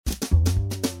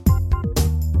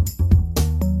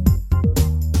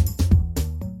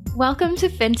Welcome to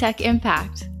FinTech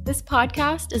Impact. This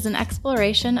podcast is an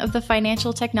exploration of the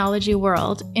financial technology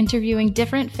world, interviewing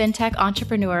different FinTech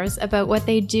entrepreneurs about what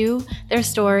they do, their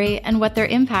story, and what their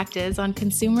impact is on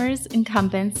consumers,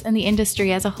 incumbents, and the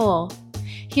industry as a whole.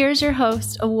 Here's your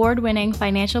host, award-winning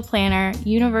financial planner,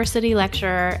 university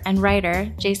lecturer, and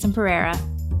writer, Jason Pereira.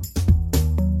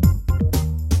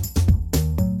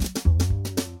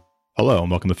 Hello,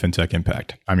 and welcome to FinTech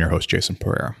Impact. I'm your host, Jason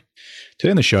Pereira. Today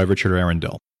on the show, I have Richard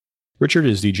Arundel. Richard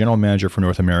is the general manager for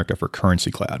North America for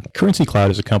Currency Cloud. Currency Cloud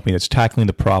is a company that's tackling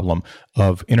the problem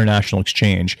of international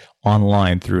exchange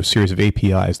online through a series of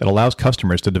APIs that allows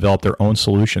customers to develop their own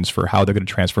solutions for how they're going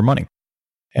to transfer money.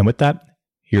 And with that,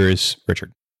 here is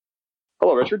Richard.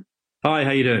 Hello, Richard. Hi,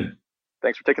 how you doing?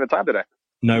 Thanks for taking the time today.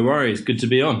 No worries. Good to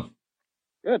be on.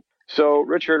 Good. So,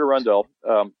 Richard Arundel,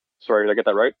 sorry, did I get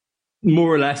that right?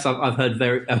 More or less. I've heard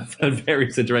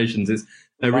various iterations. It's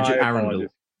Richard Arundel.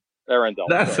 Arundel.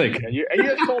 That's okay. okay. And you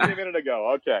just told me a minute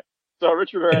ago. Okay. So,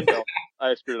 Richard Arundel,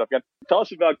 I screwed it up again. Tell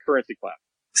us about Currency Cloud.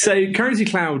 So, Currency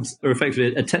Clouds are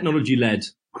effectively a technology-led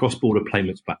cross-border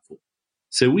payments platform.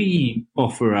 So, we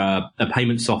offer a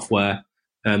payment software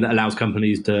that allows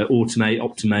companies to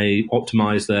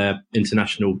optimize their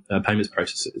international payments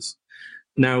processes.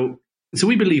 Now, so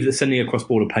we believe that sending a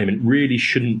cross-border payment really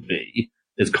shouldn't be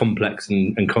as complex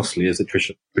and costly as it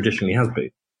traditionally has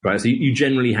been. Right, so you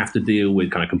generally have to deal with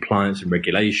kind of compliance and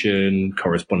regulation,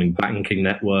 corresponding banking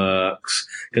networks,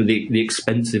 kind of the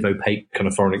expensive, opaque kind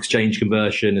of foreign exchange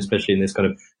conversion, especially in this kind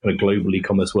of global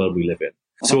e-commerce world we live in.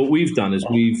 So what we've done is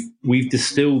we've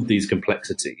distilled these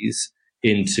complexities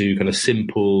into kind of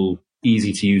simple,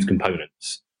 easy to use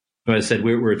components. As I said,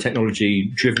 we're a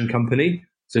technology-driven company,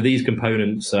 so these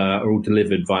components are all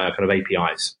delivered via kind of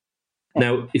APIs.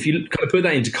 Now, if you kind of put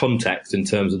that into context in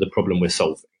terms of the problem we're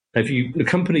solving. The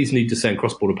companies need to send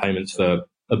cross-border payments for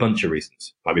a bunch of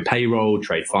reasons. It might be payroll,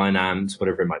 trade finance,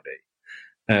 whatever it might be.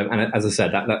 And as I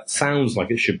said, that sounds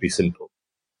like it should be simple.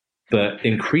 But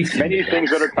increasingly... Many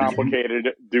things that are complicated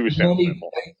do sound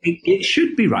simple. It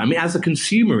should be, right? I mean, as a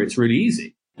consumer, it's really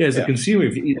easy. Yeah, as a consumer,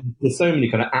 there's so many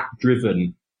kind of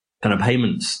app-driven kind of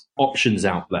payments options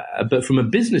out there. But from a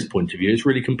business point of view, it's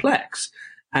really complex.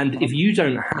 And if you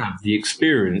don't have the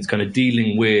experience kind of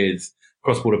dealing with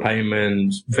cross-border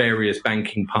payments, various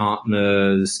banking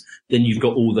partners, then you've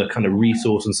got all the kind of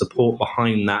resource and support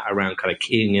behind that around kind of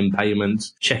keying in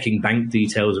payments, checking bank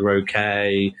details are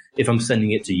okay. If I'm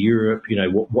sending it to Europe,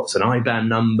 what's an IBAN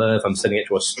number? If I'm sending it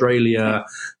to Australia,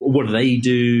 what do they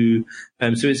do?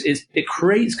 So it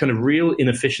creates kind of real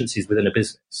inefficiencies within a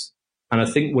business. And I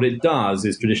think what it does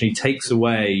is traditionally takes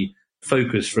away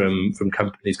focus from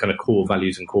companies' kind of core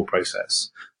values and core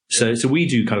process. So we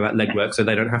do kind of that legwork so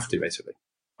they don't have to, basically.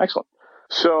 Excellent.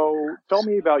 So tell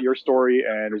me about your story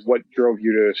and what drove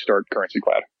you to start Currency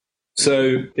Cloud.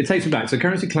 So it takes me back. So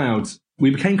Currency Cloud, we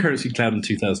became Currency Cloud in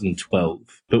 2012,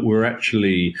 but we're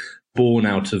actually born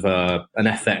out of an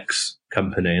FX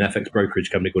company, an FX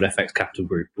brokerage company called FX Capital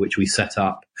Group, which we set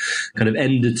up kind of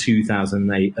end of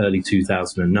 2008, early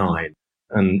 2009.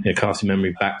 And casting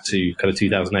memory back to kind of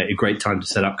 2008, a great time to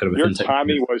set up kind of a fintech. Your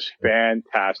timing was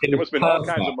fantastic. There must have been all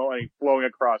kinds of money flowing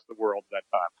across the world at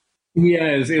that time. Yeah,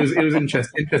 it was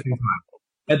interesting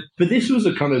time. But this was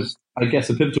a kind of, I guess,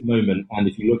 a pivotal moment. And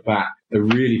if you look back, a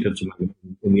really pivotal moment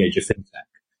in the age of fintech.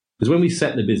 Because when we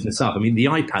set the business up, I mean, the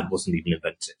iPad wasn't even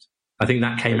invented. I think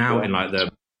that came out in like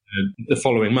the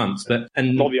following months. But the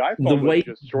iPhone was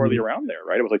just shortly around there,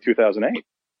 right? It was like 2008.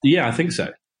 Yeah, I think so.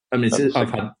 I mean, I've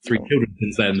had 3 children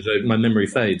since then, so my memory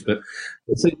fades. But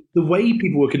so the way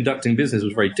people were conducting business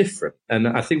was very different. And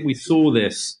I think we saw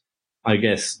this, I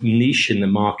guess, niche in the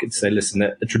market to say, listen,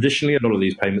 that traditionally a lot of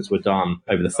these payments were done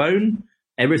over the phone.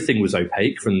 Everything was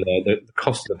opaque from the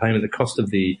cost of the payment, the cost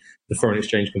of the foreign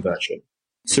exchange conversion.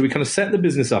 So we kind of set the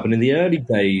business up. And in the early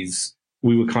days,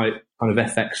 we were kind of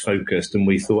FX focused. And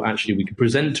we thought, actually, we could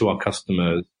present to our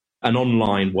customers an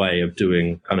online way of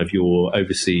doing kind of your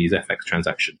overseas FX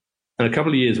transaction. And a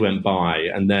couple of years went by,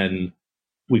 and then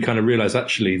we kind of realized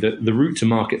actually that the route to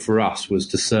market for us was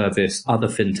to service other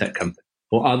fintech companies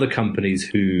or other companies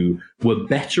who were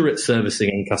better at servicing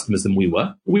end customers than we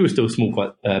were. We were still small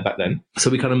quite back then.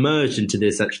 So we kind of merged into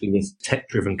this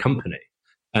tech-driven company.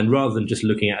 And rather than just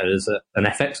looking at it as an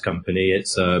FX company,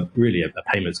 it's really a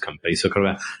payments company. So kind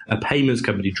of a payments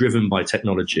company driven by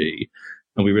technology.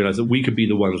 And we realized that we could be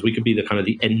the kind of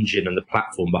the engine and the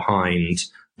platform behind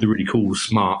the really cool,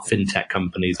 smart fintech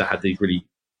companies that had these really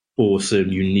awesome,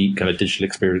 unique kind of digital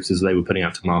experiences they were putting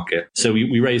out to market. So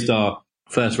we raised our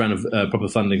first round of proper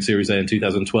funding, Series A, in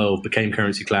 2012, became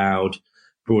Currency Cloud,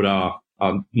 brought our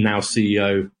now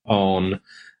CEO on,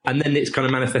 And then it's kind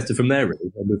of manifested from there,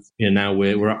 really. Now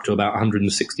we're up to about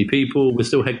 160 people. We're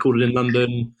still headquartered in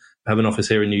London. I have an office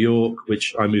here in New York,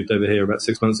 which I moved over here about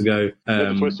 6 months ago.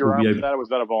 Twist your arm for that, or was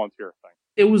that a volunteer thing?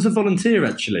 It was a volunteer,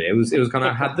 actually. It was kind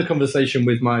of, I had the conversation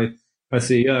with my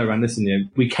CEO, and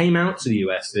listen, we came out to the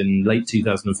US in late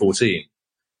 2014.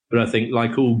 But I think,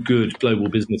 like all good global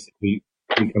businesses, we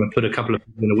kind of put a couple of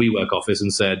people in a WeWork office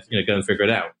and said, go and figure it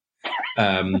out.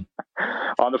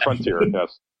 On the frontier,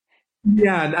 yes.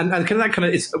 Yeah, and kind of that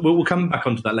kind of, we'll come back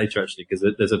onto that later, actually, because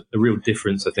there's a real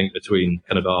difference, I think, between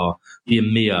kind of the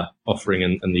EMEA offering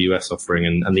and the US offering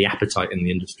and the appetite in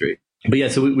the industry. But yeah,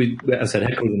 so we as I said,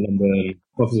 headquarters in London,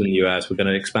 offices in the US. We're going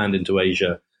to expand into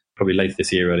Asia probably later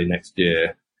this year, early next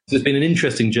year. So it's been an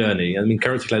interesting journey. I mean,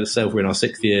 Currency Cloud itself, we're in our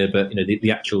 6th year, but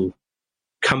the actual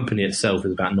company itself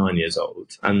is about 9 years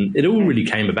old. And it all really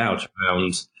came about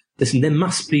around, listen, there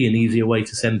must be an easier way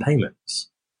to send payments.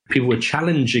 People were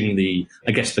challenging the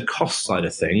cost side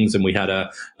of things. And we had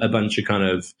a bunch of kind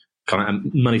of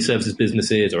money services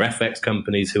businesses or FX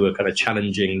companies who were kind of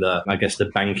challenging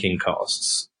the banking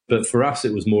costs. But for us,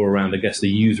 it was more around, the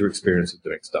user experience of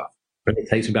doing stuff. And it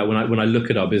takes me back when I look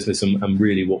at our business and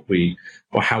really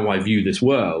how I view this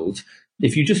world.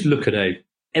 If you just look at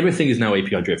everything is now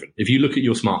API driven. If you look at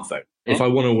your smartphone, if I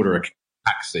want to order a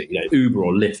taxi, Uber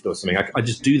or Lyft or something, I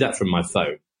just do that from my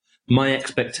phone. My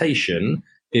expectation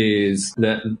is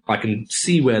that I can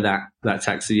see where that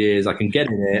taxi is, I can get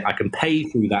in it, I can pay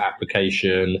through that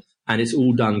application, and it's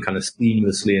all done kind of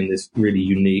seamlessly in this really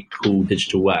unique, cool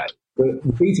digital way. But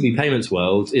the B2B payments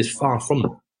world is far from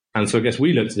that. And so I guess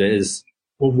we looked at it as,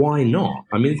 well, why not?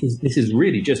 I mean, this is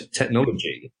really just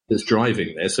technology that's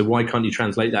driving this. So why can't you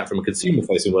translate that from a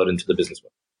consumer-facing world into the business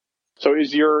world? So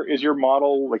is your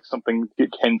model like something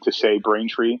akin to, say,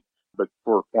 Braintree, but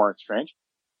for foreign exchange?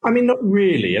 I mean, not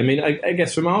really. I mean, I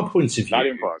guess from our point of view, not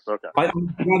even close. Okay. I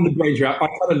run the Braintree. I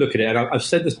kind of look at it, and I've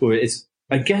said this before.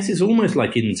 I guess it's almost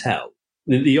like Intel,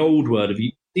 the old word of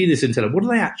you see this Intel. What do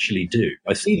they actually do?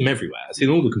 I see them everywhere. I see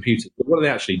all the computers, but what do they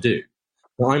actually do?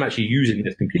 Well, I'm actually using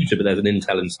this computer, but there's an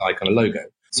Intel inside kind of logo.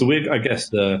 So we're, I guess,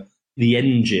 the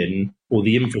engine or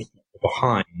the infrastructure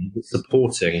behind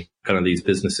supporting kind of these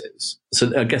businesses.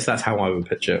 So I guess that's how I would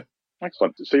picture it.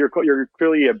 Excellent. So you're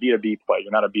clearly a B2B play.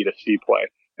 You're not a B2C play.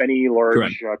 Any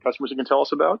large customers you can tell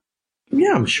us about?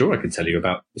 Yeah, I'm sure I can tell you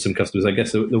about some customers. I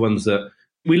guess the ones that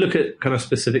we look at kind of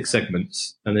specific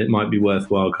segments, and it might be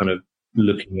worthwhile kind of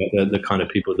looking at the kind of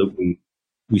people that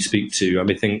we speak to. I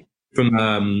mean, I think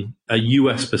from a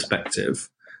US perspective,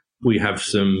 we have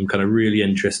some kind of really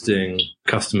interesting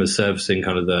customers servicing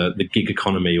kind of the gig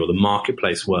economy or the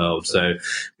marketplace world. So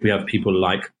we have people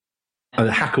like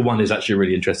HackerOne is actually a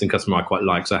really interesting customer I quite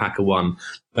like. So HackerOne,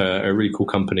 a really cool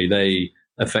company, they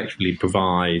effectively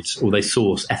provide or they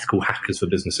source ethical hackers for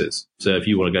businesses. So if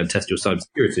you want to go and test your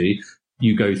cybersecurity,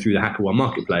 you go through the HackerOne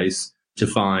marketplace to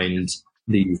find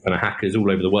these kind of hackers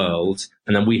all over the world,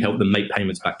 and then we help them make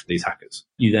payments back to these hackers.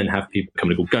 You then have a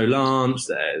company called GoLance,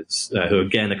 there's who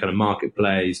again are kind of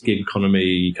marketplace, gig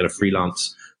economy, kind of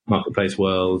freelance marketplace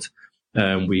world.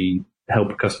 We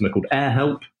help a customer called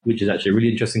AirHelp, which is actually a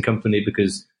really interesting company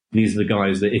because these are the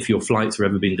guys that if your flights are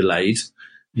ever been delayed,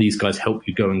 these guys help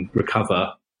you go and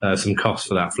recover some costs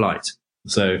for that flight.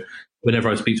 So whenever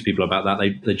I speak to people about that,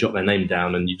 they jot their name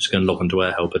down and you just go and log onto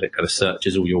AirHelp and it kind of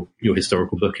searches all your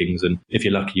historical bookings. And if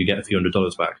you're lucky, you get a few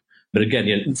 $100s back. But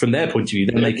again, from their point of view,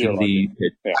 they're making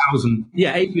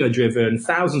API driven,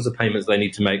 thousands of payments they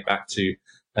need to make back to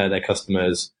their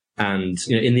customers. And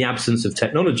in the absence of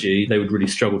technology, they would really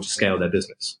struggle to scale their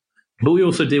business. But we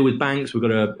also deal with banks. We've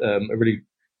got a really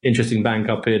interesting bank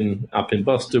up in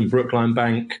Boston, Brookline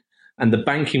Bank. And the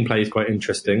banking play is quite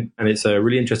interesting. And it's a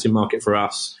really interesting market for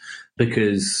us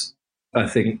because I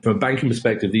think from a banking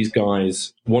perspective, these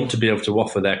guys want to be able to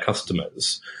offer their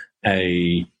customers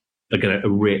a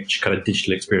rich kind of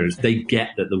digital experience. They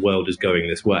get that the world is going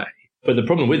this way. But the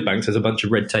problem with banks, there's a bunch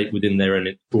of red tape within their own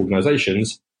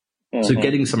organizations. Mm-hmm. So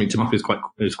getting something to market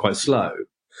is quite slow.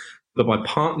 But by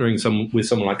partnering with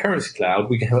someone like Currency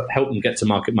Cloud, we can help them get to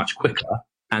market much quicker.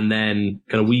 And then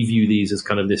kind of we view these as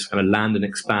kind of this kind of land and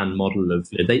expand model of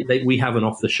we have an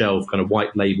off the shelf kind of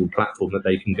white label platform that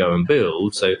they can go and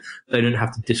build. So they don't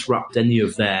have to disrupt any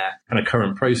of their kind of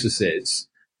current processes.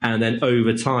 And then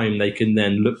over time, they can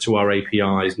then look to our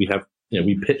APIs.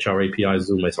 We pitch our APIs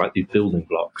as almost like these building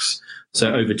blocks.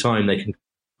 So over time, they can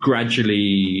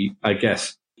gradually, I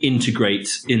guess, integrate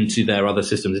into their other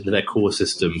systems, into their core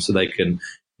systems, so they can,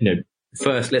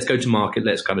 First, let's go to market.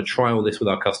 Let's kind of trial this with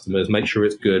our customers, make sure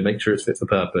it's good, make sure it's fit for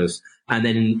purpose, and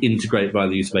then integrate via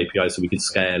the use of APIs so we can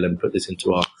scale and put this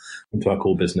into our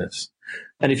core business.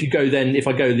 And if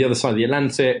I go the other side of the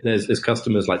Atlantic, there's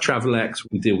customers like Travelex.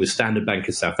 We deal with Standard Bank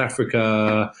in South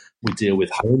Africa. We deal with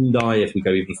Hyundai if we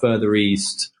go even further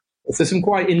east. So some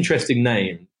quite interesting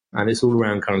names, and it's all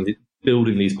around kind of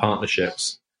building these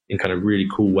partnerships in kind of really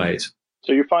cool ways.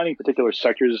 So you're finding particular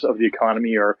sectors of the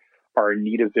economy are in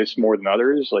need of this more than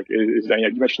others? Like, you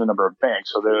mentioned the number of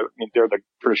banks, so they're the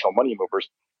traditional money movers.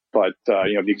 But,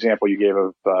 the example you gave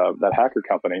of that hacker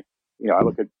company, I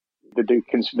look at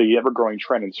the ever-growing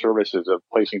trend in services of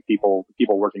placing people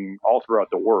working all throughout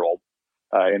the world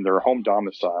in their home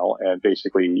domicile and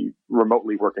basically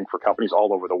remotely working for companies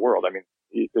all over the world. I mean,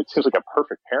 it seems like a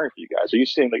perfect pairing for you guys. Are you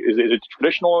seeing, is it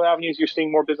traditional avenues you're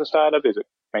seeing more business out of? Is it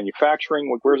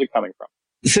manufacturing? Where is it coming from?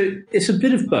 So it's a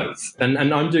bit of both. And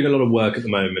I'm doing a lot of work at the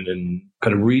moment in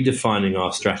kind of redefining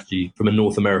our strategy from a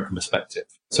North American perspective.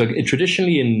 So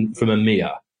traditionally from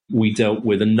EMEA, we dealt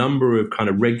with a number of kind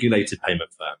of regulated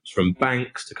payment firms, from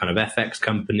banks to kind of FX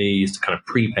companies to kind of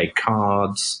prepaid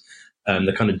cards.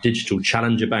 The kind of digital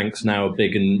challenger banks now are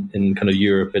big in kind of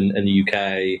Europe and the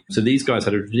UK. So these guys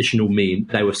had a traditional mean.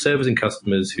 They were servicing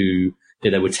customers who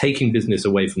they were taking business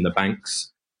away from the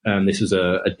banks. This was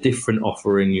a different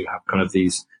offering. You have kind of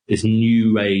this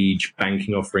new age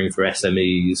banking offering for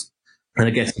SMEs. And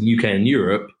I guess the UK and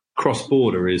Europe,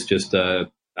 cross-border is just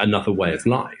another way of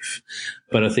life.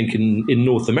 But I think in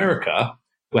North America,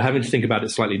 we're having to think about it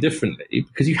slightly differently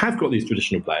because you have got these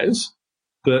traditional players,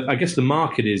 but I guess the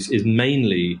market is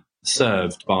mainly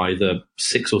served by the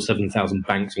 6,000 or 7,000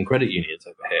 banks and credit unions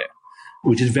over here,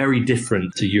 which is very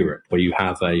different to Europe, where you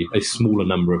have a smaller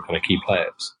number of kind of key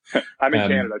players. I'm in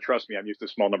Canada. Trust me, I'm used to a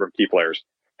small number of key players.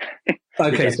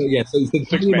 Okay, so the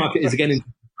Canadian market is again,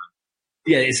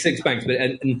 it's 6 banks, but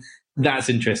and that's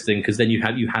interesting because then you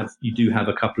do have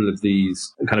a couple of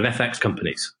these kind of FX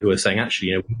companies who are saying,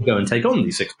 actually, we can go and take on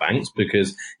these 6 banks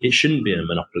because it shouldn't be a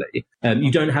monopoly.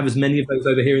 You don't have as many of those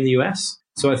over here in the US.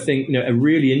 So I think, a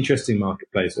really interesting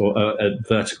marketplace or a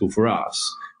vertical for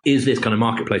us is this kind of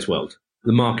marketplace world.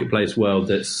 The marketplace world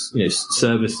that's,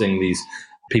 servicing these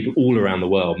people all around the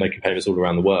world, making payments all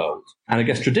around the world. And I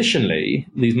guess traditionally,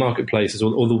 these marketplaces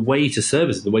or the way to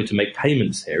service it, the way to make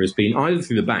payments here has been either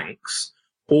through the banks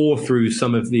or through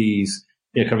some of these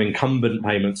kind of incumbent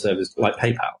payment services like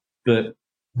PayPal. But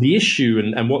the issue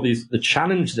and what the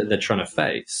challenge that they're trying to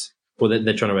face, or that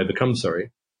they're trying to overcome,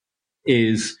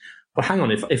 is, well, hang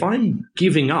on, if I'm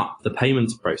giving up the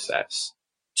payments process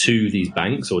to these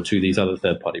banks or to these other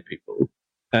third-party people,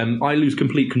 I lose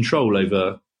complete control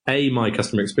over, A, my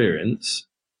customer experience,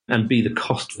 and B, the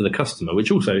cost for the customer,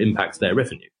 which also impacts their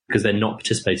revenue because they're not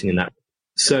participating in that.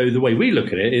 So the way we look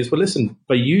at it is, well, listen,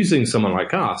 by using someone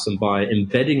like us and by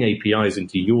embedding APIs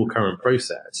into your current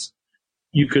process,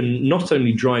 you can not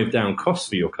only drive down costs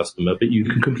for your customer, but you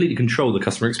can completely control the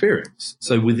customer experience.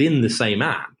 So within the same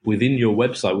app, within your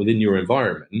website, within your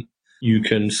environment, you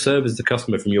can service the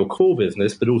customer from your core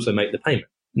business, but also make the payment.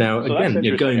 Now, so again,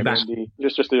 you're going back.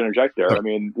 Just to interject there, I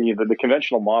mean, the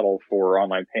conventional model for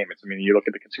online payments, I mean, you look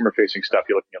at the consumer-facing stuff,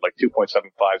 you're looking at like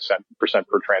 2.75%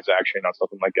 per transaction on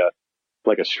something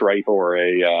like a Stripe or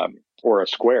a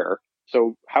Square.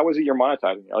 So how is it you're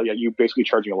monetizing? Are you basically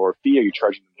charging a lower fee? Are you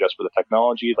charging them just for the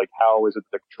technology? Like, how is it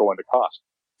they're controlling the cost?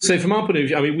 So from our point of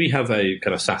view, I mean, we have a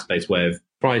kind of SaaS-based way of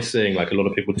pricing, like a lot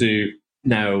of people do.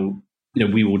 Now,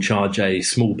 we will charge a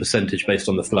small percentage based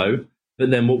on the flow. But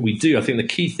then what we do, I think the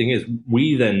key thing is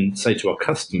we then say to our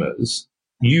customers,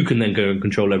 you can then go and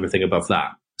control everything above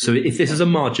that. So if this is a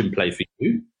margin play for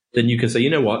you, then you can say,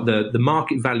 you know what, the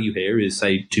market value here is,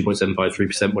 say, 2.75%,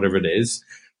 3%, whatever it is.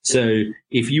 So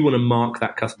if you want to mark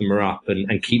that customer up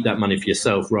and keep that money for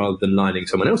yourself rather than lining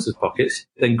someone else's pockets,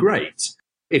 then great.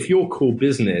 If your core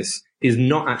business is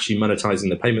not actually monetizing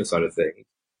the payment side of things,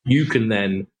 you can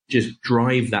then just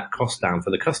drive that cost down for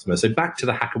the customer. So back to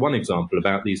the HackerOne example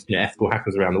about these ethical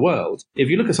hackers around the world. If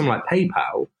you look at something like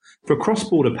PayPal, for a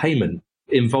cross-border payment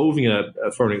involving a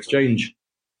foreign exchange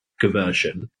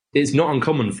conversion, it's not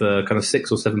uncommon for kind of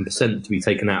 6 or 7% to be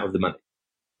taken out of the money.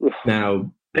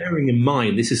 Now, bearing in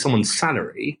mind, this is someone's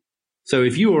salary. So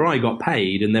if you or I got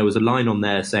paid and there was a line on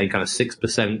there saying kind of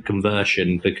 6%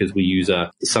 conversion because we use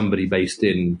somebody based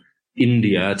in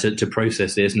India to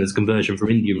process this, and there's conversion from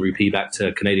Indian rupee back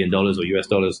to Canadian dollars or US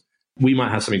dollars, we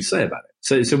might have something to say about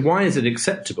it. So why is it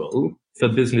acceptable for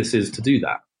businesses to do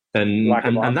that? And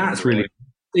that's really,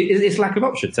 it's lack of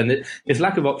options. And it's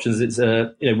lack of options. It's,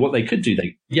 what they could do.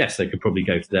 They could probably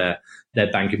go to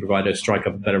their banking provider, strike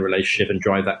up a better relationship and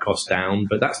drive that cost down,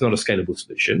 but that's not a scalable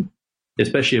solution.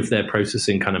 especially if they're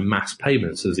processing kind of mass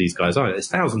payments as these guys are. It's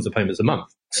thousands of payments a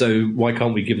month. So why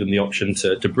can't we give them the option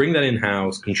to bring that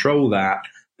in-house, control that?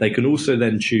 They can also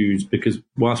then choose, because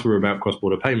whilst we're about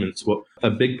cross-border payments, what a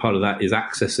big part of that is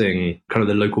accessing kind of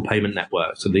the local payment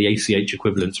network, so the ACH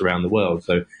equivalents around the world.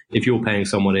 So if you're paying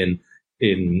someone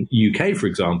in UK, for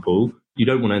example, you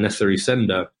don't want to necessarily send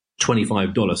a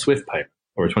 $25 SWIFT payment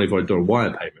or a $25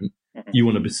 wire payment. You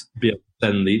want to be able to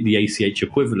send the ACH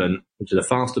equivalent, which is a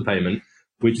faster payment,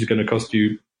 which is going to cost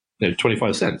you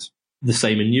 25 cents. The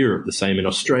same in Europe, the same in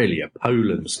Australia,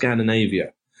 Poland,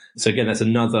 Scandinavia. So again, that's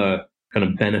another kind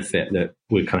of benefit that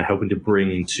we're kind of helping to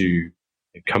bring to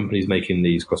companies making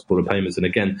these cross-border payments. And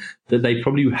again, that they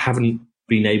probably haven't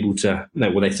been able to,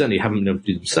 they certainly haven't been able to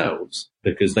do themselves,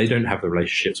 because they don't have the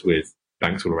relationships with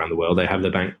banks all around the world. They have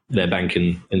their bank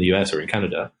in the US or in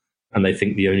Canada, and they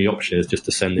think the only option is just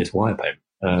to send this wire payment.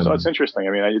 So it's interesting.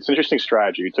 I mean, it's an interesting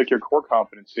strategy. You took your core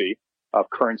competency of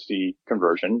currency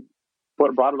conversion,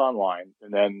 brought it online,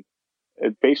 and then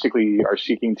it basically are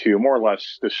seeking to more or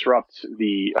less disrupt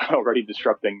the already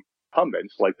disrupting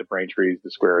incumbents like the Braintrees, the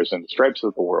Squares, and the Stripes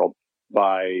of the world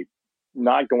by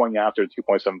not going after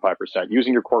 2.75%,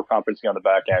 using your core competency on the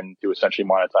back end to essentially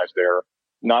monetize there,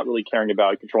 not really caring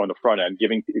about controlling the front end,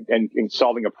 giving and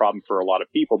solving a problem for a lot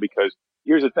of people. Because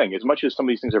here's the thing, as much as some of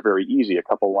these things are very easy, a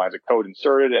couple of lines of code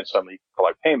inserted and suddenly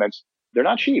collect payments, they're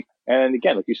not cheap. And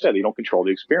again, like you said, they don't control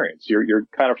the experience. You're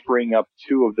kind of freeing up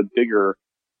two of the bigger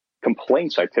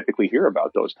complaints I typically hear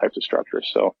about those types of structures.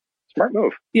 So smart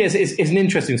move. Yes, it's an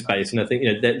interesting space. And I think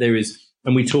there is,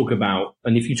 and we talk about,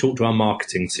 and if you talk to our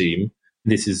marketing team,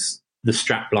 this is the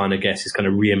strapline, I guess, is kind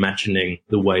of reimagining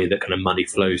the way that kind of money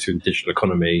flows through the digital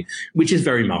economy, which is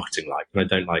very marketing-like. And I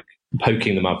don't like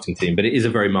poking the marketing team, but it is a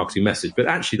very marketing message. But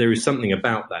actually, there is something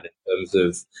about that in terms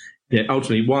of,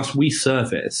 ultimately, whilst we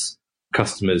service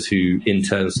customers who in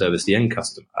turn service the end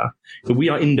customer, but we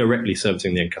are indirectly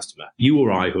servicing the end customer, you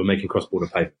or I, who are making cross-border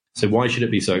payments. So why should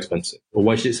it be so expensive? Or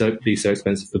why should it be so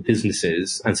expensive for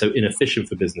businesses and so inefficient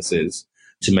for businesses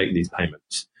to make these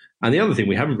payments? And the other thing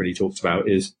we haven't really talked about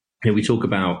is, we talk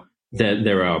about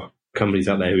there are companies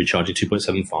out there who are charging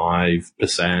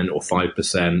 2.75% or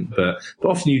 5%, but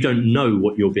often you don't know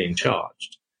what you're being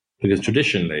charged, because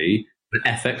traditionally the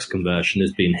FX conversion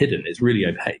has been hidden. It's really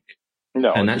opaque.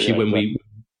 No, and actually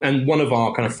and one of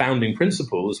our kind of founding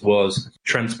principles was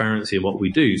transparency in what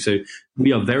we do. So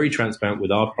we are very transparent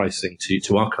with our pricing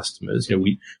to our customers.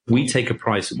 We take a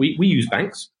price, we use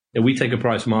banks, we take a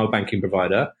price from our banking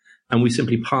provider, and we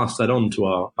simply pass that on to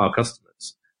our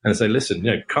customers and say, listen,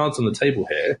 cards on the table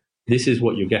here, this is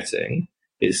what you're getting.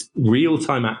 It's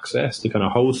real-time access to kind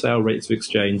of wholesale rates of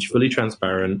exchange, fully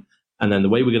transparent. And then the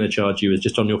way we're going to charge you is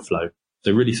just on your flow.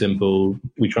 So really simple.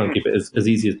 We try and keep it as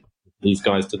easy as these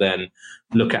guys to then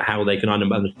look at how they can either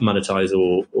monetize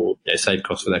or save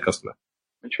costs for their customer.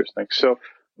 Interesting. So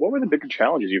what were the bigger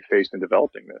challenges you faced in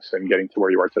developing this and getting to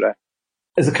where you are today?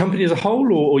 As a company as a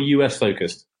whole, or US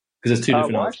focused? Because there's two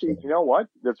different answers. Actually, you know what?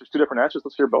 There's two different answers.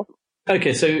 Let's hear both of them.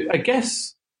 Okay, so I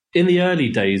guess in the early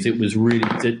days, it was really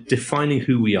defining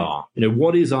who we are.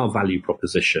 What is our value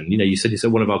proposition? You said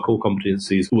one of our core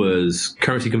competencies was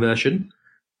currency conversion.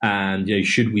 And,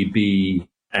 should we be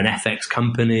an FX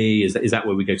company? Is that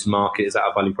where we go to market? Is that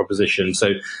our value proposition?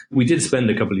 So we did spend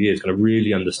a couple of years kind of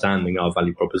really understanding our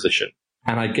value proposition.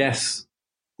 And I guess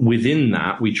within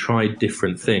that, we tried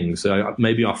different things. So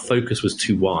maybe our focus was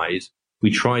too wide. We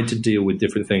tried to deal with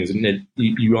different things. And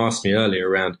you asked me earlier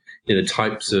around the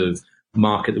types of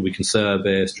market that we can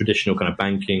service, traditional kind of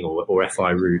banking or FI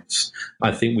routes.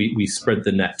 I think we spread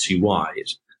the net too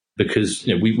wide, because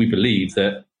we believe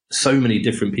that so many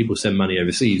different people send money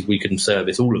overseas, we can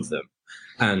service all of them.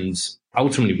 And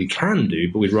ultimately we can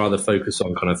do, but we'd rather focus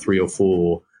on kind of 3 or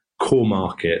 4 core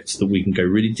markets that we can go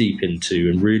really deep into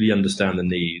and really understand the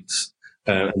needs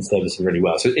and service them really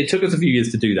well. So it took us a few years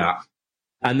to do that.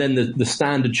 And then the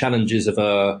standard challenges of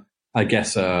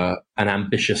an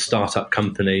ambitious startup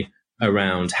company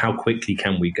around how quickly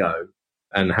can we go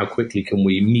and how quickly can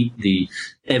we meet the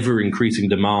ever increasing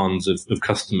demands of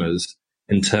customers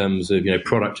in terms of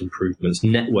product improvements,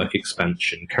 network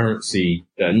expansion, currency,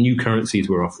 new currencies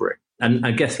we're offering. And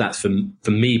I guess that's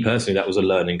for me personally, that was a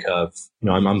learning curve.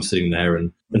 I'm sitting there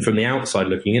and from the outside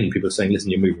looking in, people are saying, listen,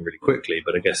 you're moving really quickly.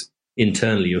 But I guess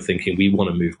internally you're thinking we want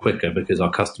to move quicker because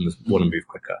our customers want to move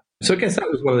quicker. So I guess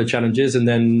that was one of the challenges. And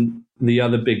then the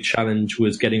other big challenge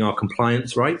was getting our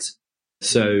compliance right.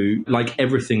 So like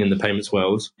everything in the payments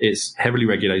world, it's heavily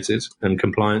regulated, and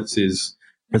compliance is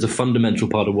a fundamental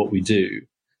part of what we do.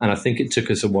 And I think it took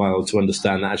us a while to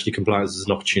understand that actually compliance is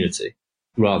an opportunity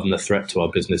rather than a threat to our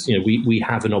business. We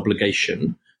have an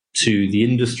obligation to the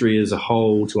industry as a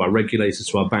whole, to our regulators,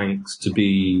 to our banks, to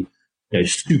be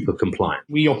super compliant.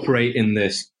 We operate in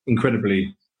this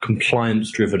incredibly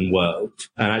compliance-driven world.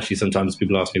 And actually, sometimes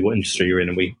people ask me what industry you're in,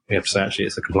 and we have to say, actually,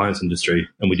 it's a compliance industry,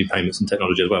 and we do payments and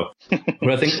technology as well.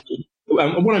 But I think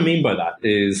what I mean by that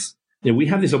is we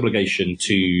have this obligation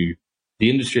to the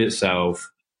industry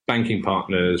itself, banking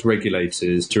partners,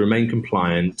 regulators, to remain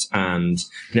compliant. And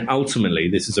ultimately,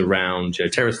 this is around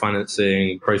terrorist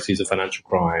financing, proceeds of financial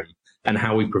crime, and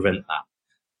how we prevent that.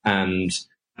 And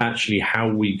actually how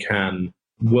we can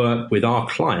work with our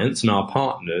clients and our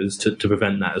partners to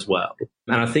prevent that as well.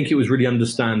 And I think it was really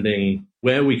understanding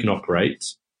where we can operate,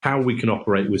 how we can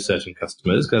operate with certain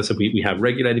customers. Because we have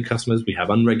regulated customers, we have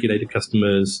unregulated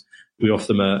customers. We offer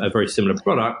them a very similar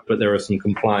product, but there are some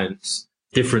compliance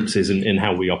differences in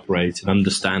how we operate and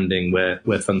understanding where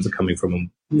funds are coming from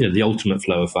and the ultimate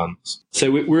flow of funds.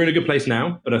 So we're in a good place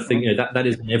now, but I think that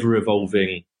is an ever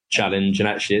evolving challenge. And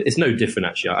actually, it's no different.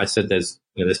 Actually, I said there's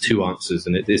two answers,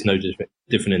 and it's no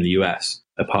different in the US,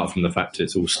 apart from the fact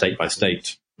it's all state by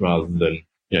state rather than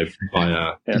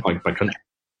by country.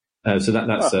 So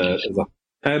that's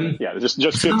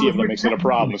just 50 of them makes it a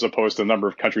problem as opposed to the number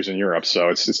of countries in Europe. So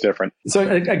it's different. So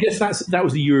I guess that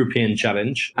was the European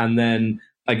challenge, and then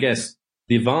I guess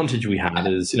the advantage we had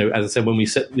is, as I said, when we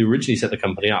originally set the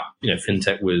company up,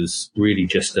 fintech was really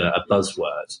just a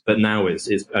buzzword, but now it's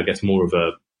I guess more of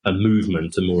a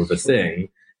movement and more of a thing.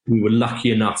 We were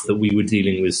lucky enough that we were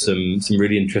dealing with some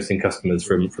really interesting customers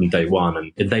from day one,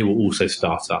 and they were also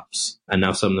startups. And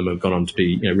now some of them have gone on to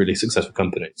be really successful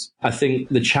companies. I think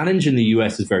the challenge in the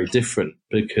US is very different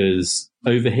because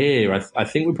over here, I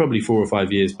think we're probably 4 or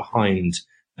 5 years behind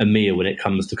EMEA when it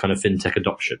comes to kind of fintech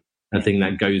adoption. I think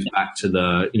that goes back to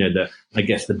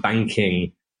the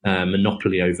banking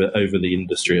monopoly over the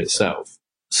industry itself.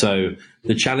 So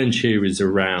the challenge here is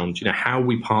around, how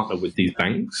we partner with these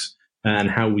banks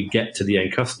and how we get to the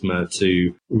end customer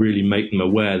to really make them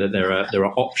aware that there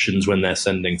are options when they're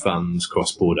sending funds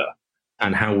cross-border,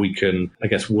 and how we can, I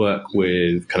guess, work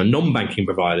with kind of non-banking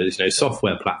providers,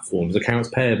 software platforms, accounts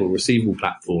payable, receivable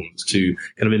platforms to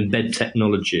kind of embed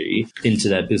technology into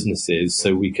their businesses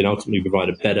so we can ultimately provide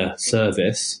a better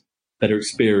service, better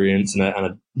experience, and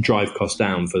a drive cost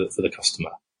down for the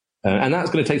customer. And that's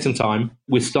going to take some time.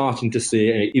 We're starting to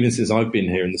see, even since I've been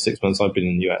here in the 6 months I've been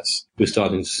in the US, we're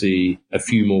starting to see a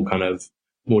few more kind of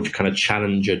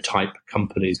challenger type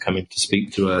companies coming to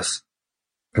speak to us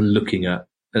and looking at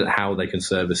how they can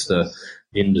service the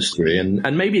industry.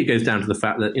 And maybe it goes down to the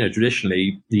fact that,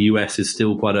 traditionally the US is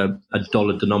still quite a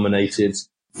dollar denominated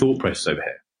thought process over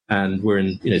here. And we're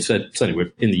in, certainly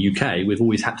we're in the UK, we've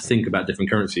always had to think about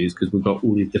different currencies because we've got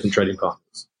all these different trading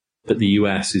partners. But the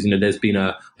US is, there's been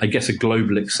a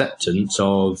global acceptance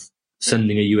of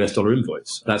sending a US dollar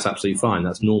invoice. That's absolutely fine.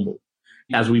 That's normal.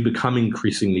 As we become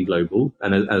increasingly global,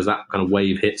 and as that kind of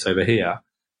wave hits over here,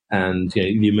 and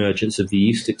the emergence of the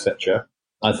East, etc.,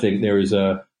 I think there is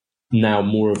now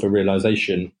more of a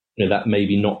realization that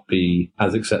maybe not be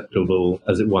as acceptable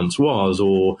as it once was,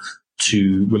 or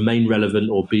to remain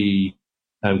relevant or be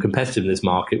competitive in this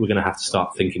market, we're going to have to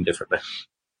start thinking differently.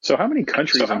 So how many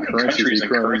countries and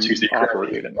currencies do you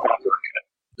operate in?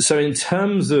 So in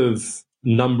terms of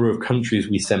number of countries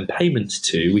we send payments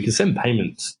to, we can send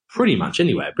payments pretty much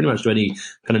anywhere, pretty much to any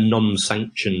kind of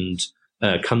non-sanctioned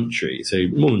country. So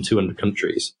more than 200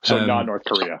 countries. So not North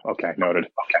Korea. Okay, noted.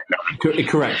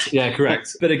 Correct. Yeah,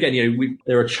 correct. But again,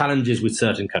 there are challenges with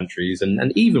certain countries,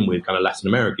 and even with kind of Latin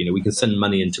America. We can send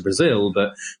money into Brazil,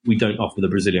 but we don't offer the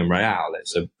Brazilian real.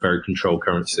 It's a very controlled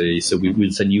currency. So we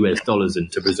would send US dollars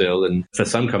into Brazil, and for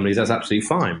some companies that's absolutely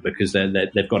fine because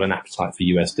they've got an appetite for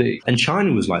USD. And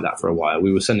China was like that for a while.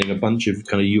 We were sending a bunch of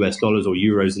kind of US dollars or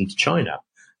euros into China,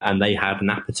 and they had an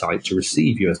appetite to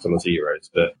receive US dollars or euros.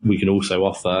 But we can also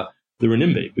offer the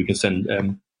renminbi. We can send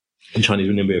Chinese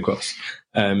renminbi across.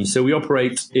 So we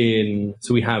operate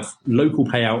so we have local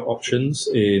payout options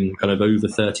in kind of over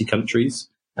 30 countries.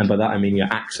 And by that, I mean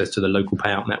access to the local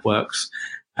payout networks.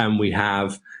 And we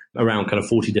have around kind of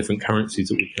 40 different currencies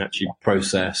that we can actually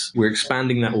process. We're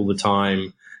expanding that all the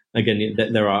time. Again,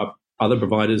 there are other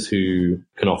providers who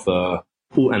can offer,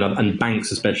 and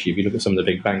banks especially, if you look at some of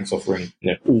the big banks offering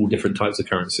all different types of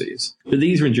currencies. But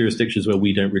these are in jurisdictions where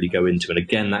we don't really go into. And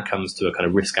again, that comes to a kind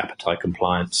of risk appetite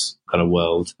compliance kind of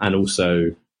world, and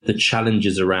also the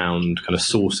challenges around kind of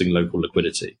sourcing local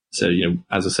liquidity. So,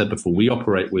 as I said before, we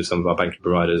operate with some of our banking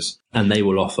providers, and they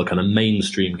will offer kind of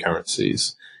mainstream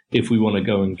currencies. If we want to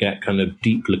go and get kind of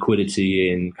deep liquidity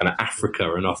in kind of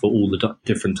Africa and offer all the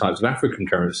different types of African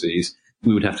currencies,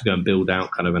 we would have to go and build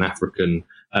out kind of an African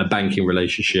banking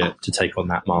relationship to take on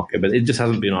that market. But it just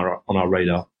hasn't been on our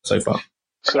radar so far.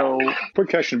 So, quick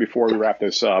question before we wrap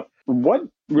this up. What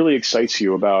really excites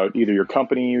you about either your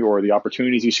company or the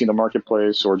opportunities you see in the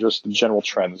marketplace or just the general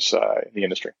trends in the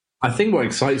industry? I think what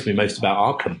excites me most about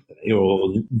our company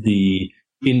or the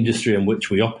industry in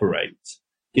which we operate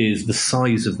is the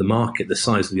size of the market, the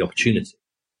size of the opportunity.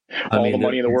 The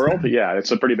money in the world? Yeah,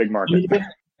 it's a pretty big market.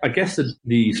 I guess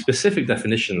the specific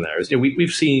definition there is,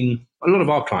 we've seen a lot of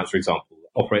our clients, for example,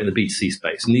 operate in the B2C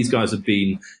space, and these guys have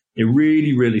been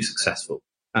really, really successful.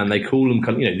 And they call them,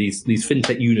 these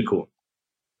fintech unicorns,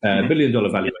 $1 billion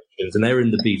valuations, and they're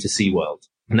in the B2C world.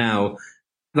 Now,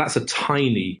 that's a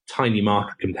tiny, tiny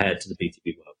market compared to the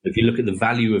B2B world. If you look at the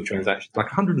value of transactions, like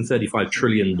 $135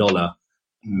 trillion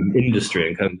industry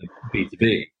in kind of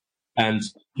B2B. And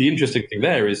the interesting thing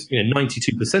there is,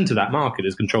 92% of that market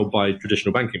is controlled by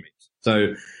traditional banking means.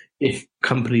 So if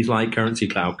companies like Currency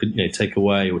Cloud could, take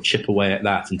away or chip away at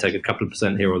that and take a couple of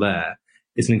percent here or there,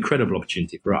 it's an incredible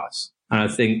opportunity for us. And I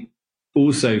think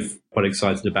also what I'm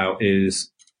excited about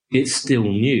is it's still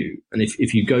new. And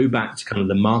if you go back to kind of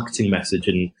the marketing message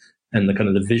and the kind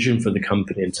of the vision for the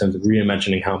company in terms of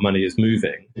reimagining how money is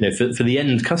moving, for the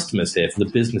end customers here, for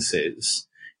the businesses,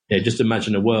 just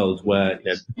imagine a world where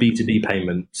B2B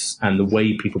payments and the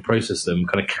way people process them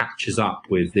kind of catches up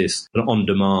with this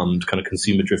on-demand kind of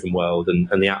consumer-driven world and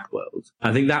the app world.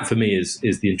 I think that for me is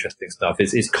the interesting stuff.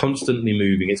 It's constantly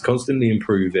moving. It's constantly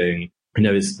improving.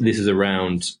 This is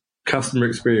around customer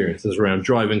experience. This is around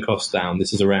driving costs down.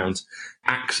 This is around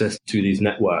access to these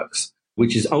networks,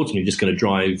 which is ultimately just going to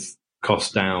drive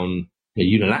costs down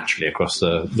unilaterally across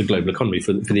the global economy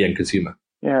for the end consumer.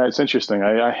 Yeah, it's interesting.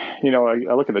 I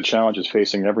look at the challenges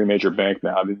facing every major bank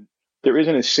now. I mean, there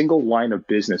isn't a single line of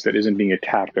business that isn't being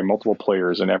attacked by multiple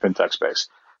players in the fintech space.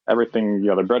 Everything,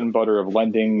 the bread and butter of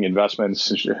lending, investments,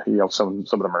 some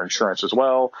of them are insurance as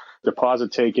well,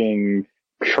 deposit taking,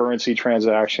 currency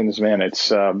transactions. Man,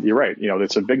 it's you're right.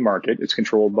 It's a big market. It's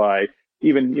controlled by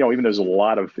even there's a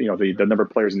lot of the number of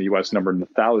players in the U.S. numbered in the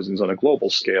thousands on a global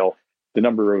scale. The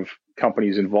number of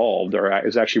companies involved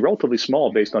is actually relatively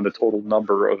small based on the total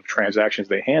number of transactions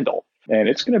they handle. And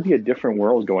it's going to be a different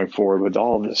world going forward with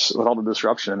all of this, with all the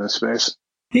disruption in this space.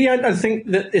 Yeah, I think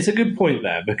that it's a good point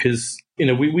there because,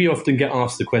 we often get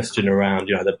asked the question around,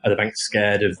 are the banks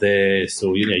scared of this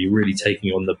or, you're really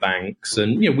taking on the banks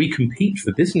and, we compete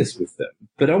for business with them.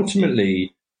 But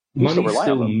ultimately, money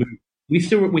still moves.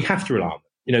 We have to rely on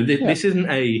them. This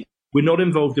isn't we're not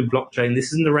involved in blockchain.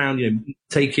 This isn't around,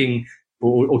 taking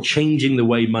or changing the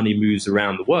way money moves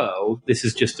around the world. This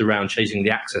is just around changing the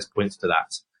access points to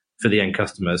that for the end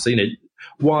customer. So,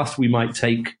 whilst we might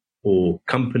take, or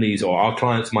companies or our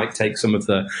clients might take some of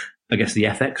the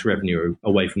FX revenue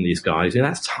away from these guys,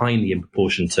 that's tiny in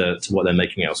proportion to what they're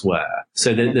making elsewhere.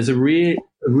 So there's a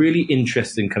really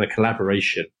interesting kind of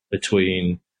collaboration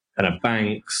between kind of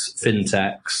banks,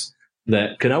 fintechs,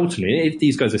 that can ultimately, if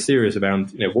these guys are serious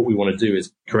about, what we want to do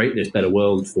is create this better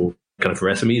world for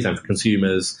SMEs and for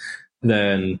consumers,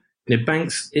 then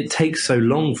banks, it takes so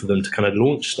long for them to kind of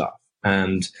launch stuff.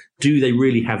 And do they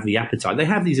really have the appetite? They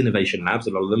have these innovation labs,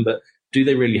 a lot of them, but do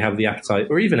they really have the appetite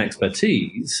or even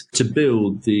expertise to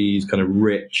build these kind of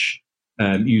rich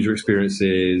user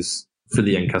experiences for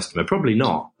the end customer? Probably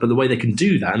not. But the way they can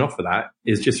do that and offer that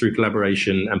is just through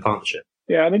collaboration and partnership.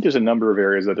 Yeah, I think there's a number of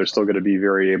areas that they're still going to be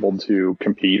very able to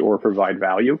compete or provide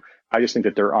value. I just think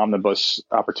that their omnibus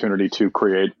opportunity to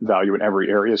create value in every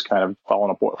area is kind of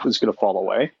is going to fall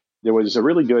away. There was a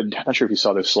really good, I'm not sure if you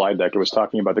saw this slide deck, it was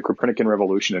talking about the Copernican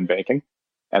revolution in banking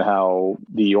and how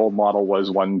the old model was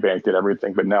one bank did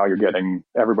everything, but now you're getting,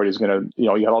 everybody's going to, you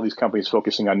had all these companies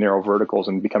focusing on narrow verticals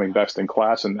and becoming best in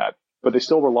class in that. But they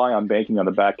still rely on banking on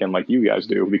the back end like you guys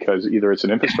do, because either it's an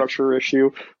infrastructure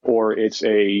issue or it's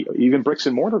even bricks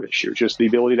and mortar issue, just the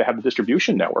ability to have the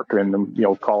distribution network and,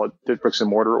 call it bricks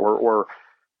and mortar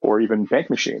or even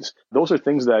bank machines. Those are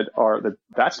things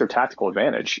that's their tactical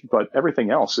advantage, but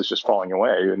everything else is just falling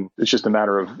away. And it's just a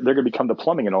matter of, they're going to become the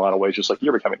plumbing in a lot of ways, just like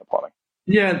you're becoming the plumbing.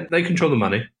 Yeah, they control the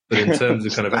money, but in terms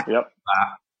of kind of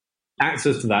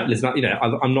access to that, it's not,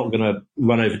 I'm not going to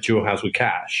run over to your house with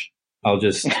cash. I'll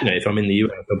just, if I'm in the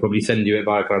US, I'll probably send you it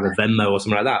via kind of Venmo or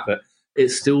something like that. But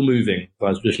it's still moving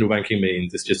by traditional banking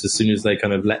means. It's just as soon as they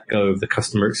kind of let go of the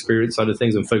customer experience side of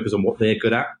things and focus on what they're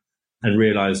good at and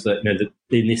realize that, that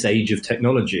in this age of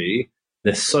technology,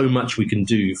 there's so much we can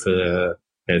do for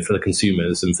the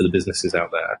consumers and for the businesses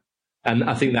out there. And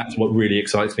I think that's what really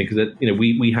excites me because,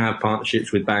 we have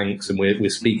partnerships with banks and we're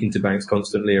speaking to banks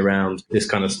constantly around this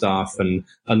kind of stuff. And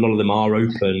a lot of them are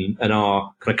open and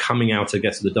are kind of coming out, I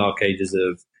guess, of the dark ages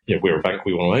of, we're a bank,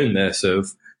 we want to own this,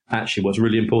 of actually what's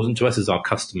really important to us is our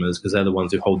customers, because they're the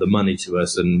ones who hold the money to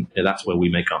us, and that's where we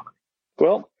make our money.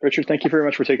 Well, Richard, thank you very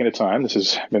much for taking the time. This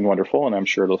has been wonderful, and I'm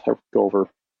sure it'll go over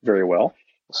very well.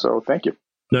 So thank you.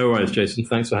 No worries, Jason.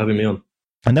 Thanks for having me on.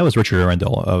 And that was Richard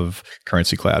Arundel of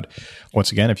Currency Cloud.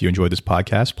 Once again, if you enjoyed this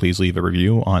podcast, please leave a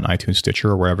review on iTunes,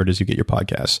 Stitcher, or wherever it is you get your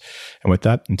podcasts. And with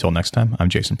that, until next time, I'm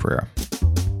Jason Pereira.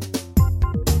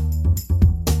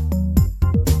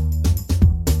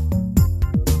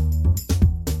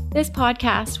 This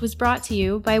podcast was brought to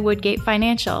you by Woodgate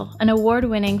Financial, an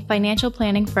award-winning financial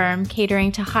planning firm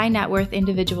catering to high net worth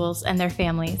individuals and their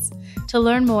families. To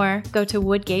learn more, go to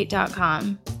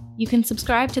woodgate.com. You can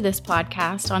subscribe to this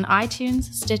podcast on iTunes,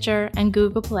 Stitcher, and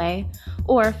Google Play,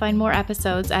 or find more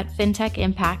episodes at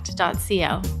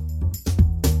fintechimpact.co.